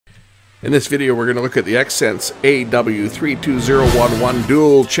In this video, we're going to look at the Xcentz AW32011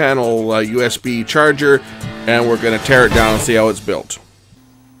 dual channel USB charger, and we're going to tear it down and see how it's built.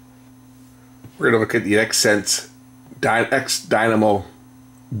 We're going to look at the Xcentz X Dynamo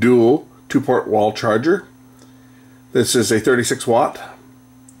dual 2-port wall charger. This is a 36 watt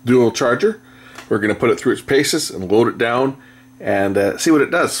dual charger. We're going to put it through its paces and load it down and see what it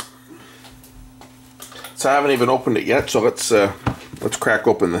does. So I haven't even opened it yet, so let's crack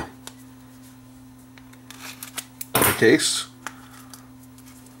open the case.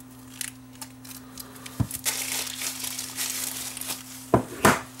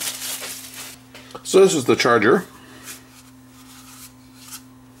 So this is the charger.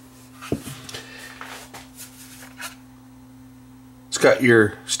 It's got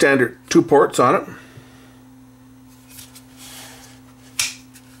your standard 2 ports on it.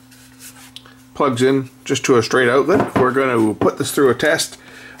 Plugs in just to a straight outlet. We're going to put this through a test.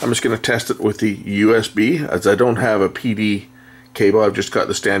 I'm just going to test it with the USB, as I don't have a PD cable. I've just got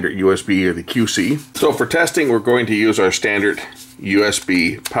the standard USB or the QC. So for testing, we're going to use our standard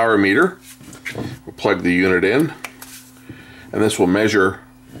USB power meter. We'll plug the unit in, and this will measure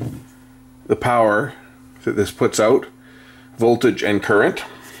the power that this puts out, voltage and current.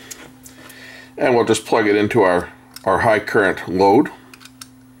 And we'll just plug it into our high current load.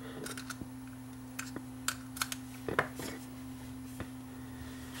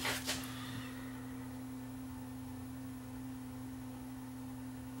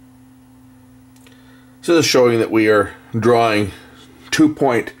 So this is showing that we are drawing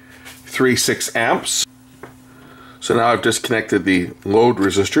 2.36 amps. So now I've disconnected the load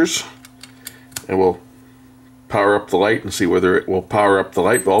resistors, and we'll power up the light and see whether it will power up the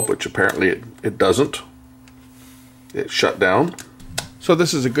light bulb, which apparently it doesn't. It's shut down. So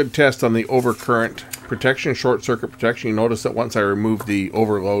this is a good test on the overcurrent protection, short circuit protection. You notice that once I remove the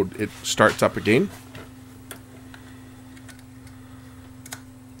overload, it starts up again.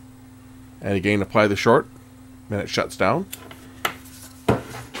 And again, apply the short, and it shuts down.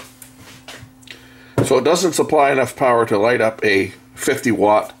 So it doesn't supply enough power to light up a 50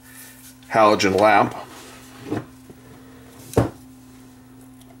 watt halogen lamp.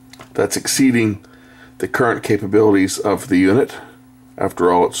 That's exceeding the current capabilities of the unit.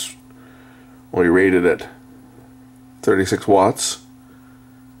 After all, it's only rated at 36 watts.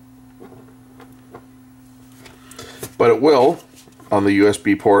 But it will, on the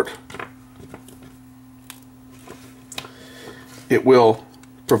USB port, it will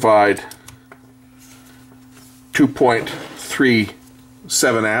provide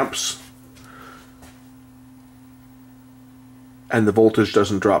 2.37 amps, and the voltage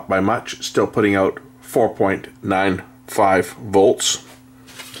doesn't drop by much, still putting out 4.95 volts.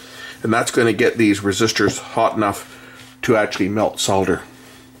 And that's going to get these resistors hot enough to actually melt solder.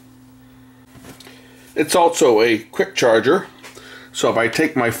 It's also a quick charger, so if I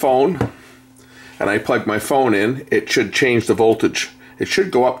take my phone and I plug my phone in, it should change the voltage. It should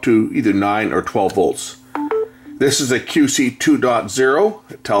go up to either 9 or 12 volts. This is a QC 2.0.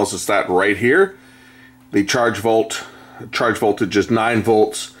 It tells us that right here. The charge voltage is 9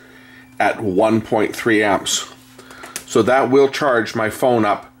 volts at 1.3 amps. So that will charge my phone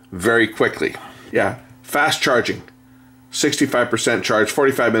up very quickly. Yeah, fast charging. 65% charge,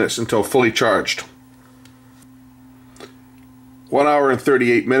 45 minutes until fully charged. 1 hour and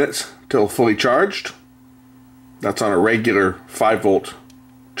 38 minutes till fully charged. That's on a regular 5 volt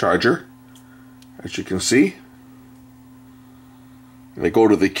charger, as you can see. And I go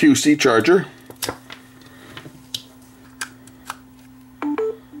to the QC charger.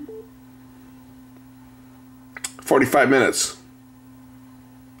 "45 minutes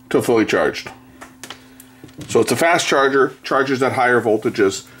till fully charged." So it's a fast charger, charges at higher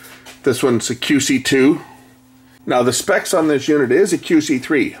voltages. This one's a QC2. Now the specs on this unit is a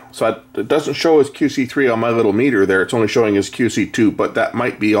QC3, so it doesn't show as QC3 on my little meter there. It's only showing as QC2, but that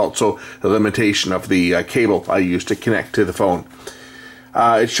might be also a limitation of the cable I use to connect to the phone.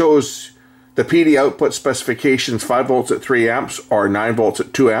 It shows the PD output specifications 5 volts at 3 amps or 9 volts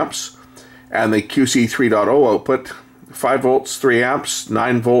at 2 amps, and the QC 3.0 output 5 volts, 3 amps,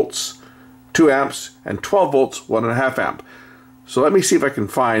 9 volts, 2 amps, and 12 volts, 1.5 amp. So let me see if I can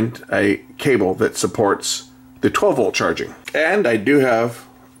find a cable that supports the 12 volt charging. And I do have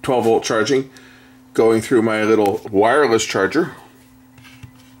 12 volt charging going through my little wireless charger.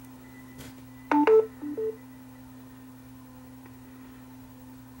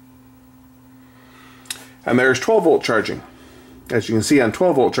 And there's 12 volt charging. As you can see on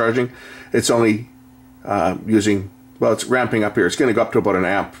 12 volt charging, it's only using, well, it's ramping up here. It's going to go up to about an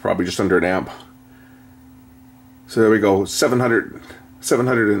amp, probably just under an amp. So there we go, 700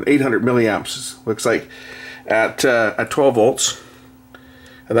 700 and 800 milliamps, looks like, at 12 volts.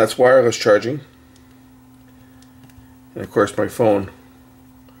 And that's wireless charging. And of course my phone.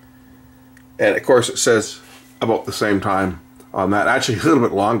 And of course it says about the same time on that. Actually a little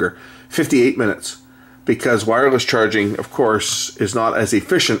bit longer, 58 minutes. Because wireless charging, of course, is not as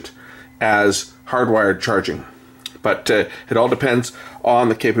efficient as hardwired charging. But it all depends on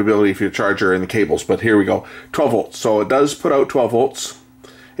the capability of your charger and the cables. But here we go, 12 volts. So it does put out 12 volts.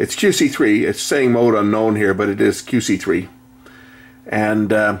 It's QC3. It's saying mode unknown here, but it is QC3. And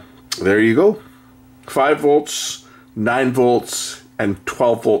there you go. 5 volts, 9 volts, and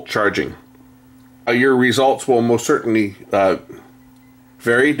 12 volt charging. Your results will most certainly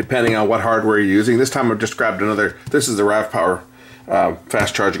vary depending on what hardware you're using. This time I've just grabbed another. This is the RavPower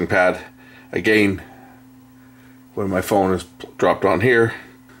fast charging pad. Again, when my phone is dropped on here,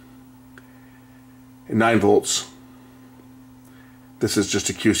 9 volts. This is just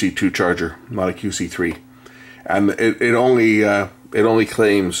a QC2 charger, not a QC3, and it only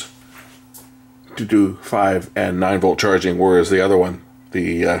claims to do 5 and 9 volt charging, whereas the other one,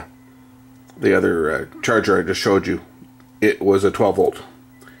 the other charger I just showed you, it was a 12 volt.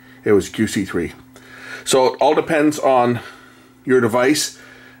 It was QC3. So it all depends on your device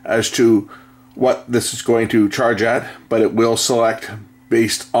as to what this is going to charge at, but it will select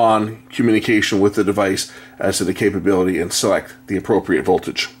based on communication with the device as to the capability and select the appropriate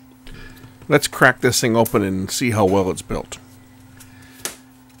voltage. Let's crack this thing open and see how well it's built.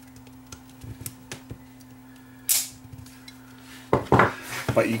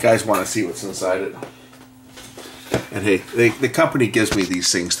 But you guys want to see what's inside it. And hey, the company gives me these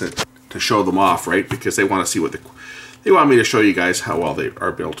things to show them off, right? Because they want to see what they want me to show you guys how well they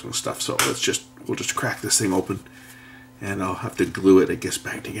are built and stuff. So we'll just crack this thing open, and I'll have to glue it, I guess,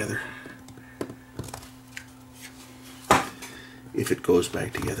 back together. If it goes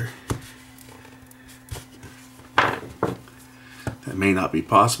back together. That may not be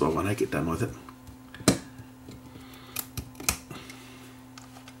possible when I get done with it.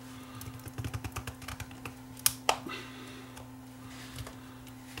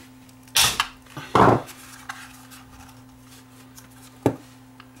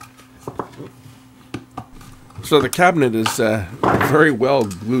 So the cabinet is very well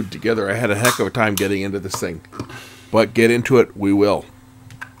glued together. I had a heck of a time getting into this thing, but get into it we will.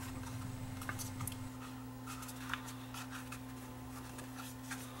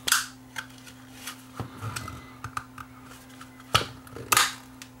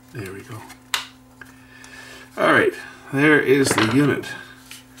 There we go. All right, there is the unit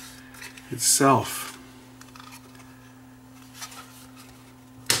itself.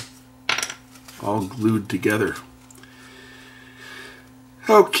 All glued together.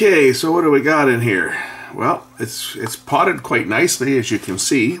 Okay, so what do we got in here? Well, it's potted quite nicely, as you can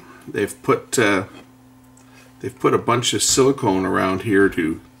see. They've put a bunch of silicone around here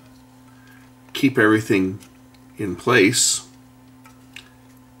to keep everything in place.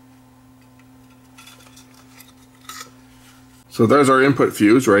 So there's our input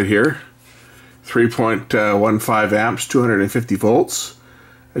fuse right here. 3.15 amps, 250 volts.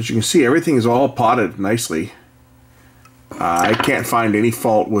 As you can see, everything is all potted nicely. I can't find any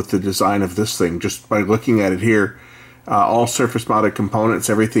fault with the design of this thing just by looking at it here. All surface mounted components,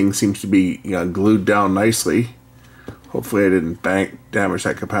 everything seems to be glued down nicely. Hopefully I didn't damage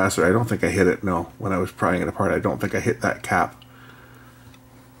that capacitor. I don't think I hit it, no. When I was prying it apart, I don't think I hit that cap.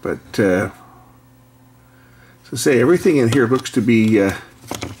 But, so say, everything in here looks to be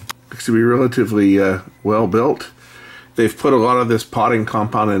relatively well built. They've put a lot of this potting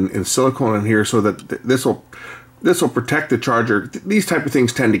compound in silicone in here so that this will protect the charger. These type of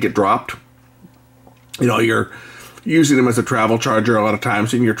things tend to get dropped. You know, you're using them as a travel charger a lot of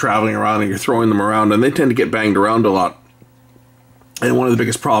times, and you're traveling around and you're throwing them around, and they tend to get banged around a lot. And one of the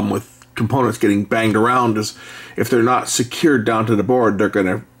biggest problems with components getting banged around is if they're not secured down to the board, they're going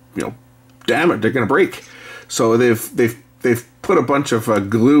to, damn it, they're going to break. So they've put a bunch of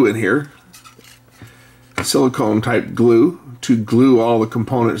glue in here. Silicone type glue to glue all the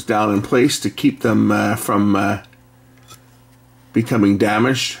components down in place to keep them from becoming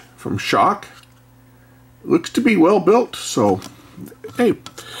damaged from shock. Looks to be well built, so hey,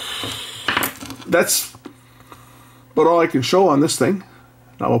 that's about all I can show on this thing.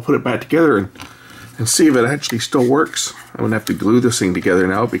 Now we'll put it back together and see if it actually still works. I'm gonna have to glue this thing together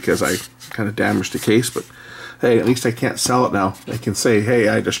now because I kind of damaged the case, but hey, at least I can't sell it now. I can say, hey,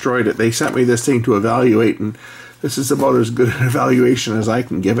 I destroyed it. They sent me this thing to evaluate, and this is about as good an evaluation as I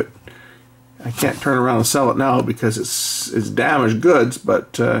can give it. I can't turn around and sell it now because it's damaged goods,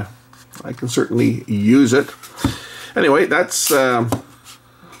 but I can certainly use it. Anyway, that's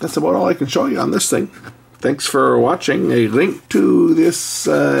that's about all I can show you on this thing. Thanks for watching. A link to this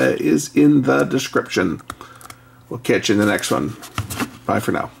is in the description. We'll catch you in the next one. Bye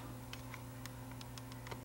for now.